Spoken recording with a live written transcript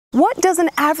What does an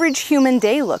average human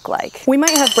day look like? We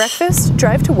might have breakfast,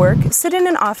 drive to work, sit in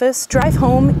an office, drive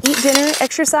home, eat dinner,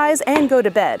 exercise, and go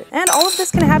to bed. And all of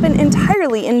this can happen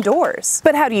entirely indoors.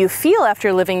 But how do you feel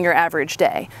after living your average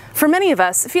day? For many of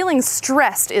us, feeling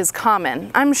stressed is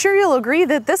common. I'm sure you'll agree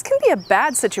that this can be a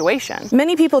bad situation.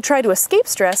 Many people try to escape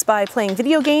stress by playing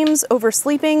video games,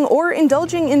 oversleeping, or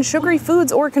indulging in sugary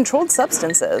foods or controlled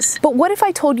substances. But what if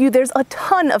I told you there's a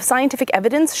ton of scientific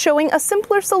evidence showing a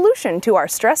simpler solution to our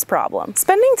stress problem?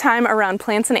 Spending time around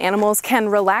plants and animals can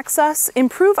relax us,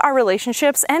 improve our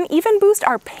relationships, and even boost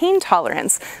our pain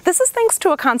tolerance. This is thanks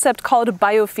to a concept called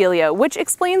biophilia, which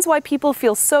explains why people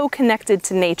feel so connected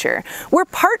to nature. We're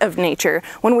part of nature.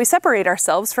 When we separate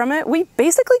ourselves from it, we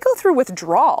basically go through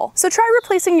withdrawal. So try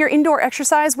replacing your indoor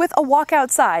exercise with a walk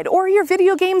outside, or your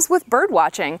video games with bird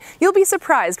watching. You'll be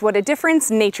surprised what a difference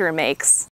nature makes.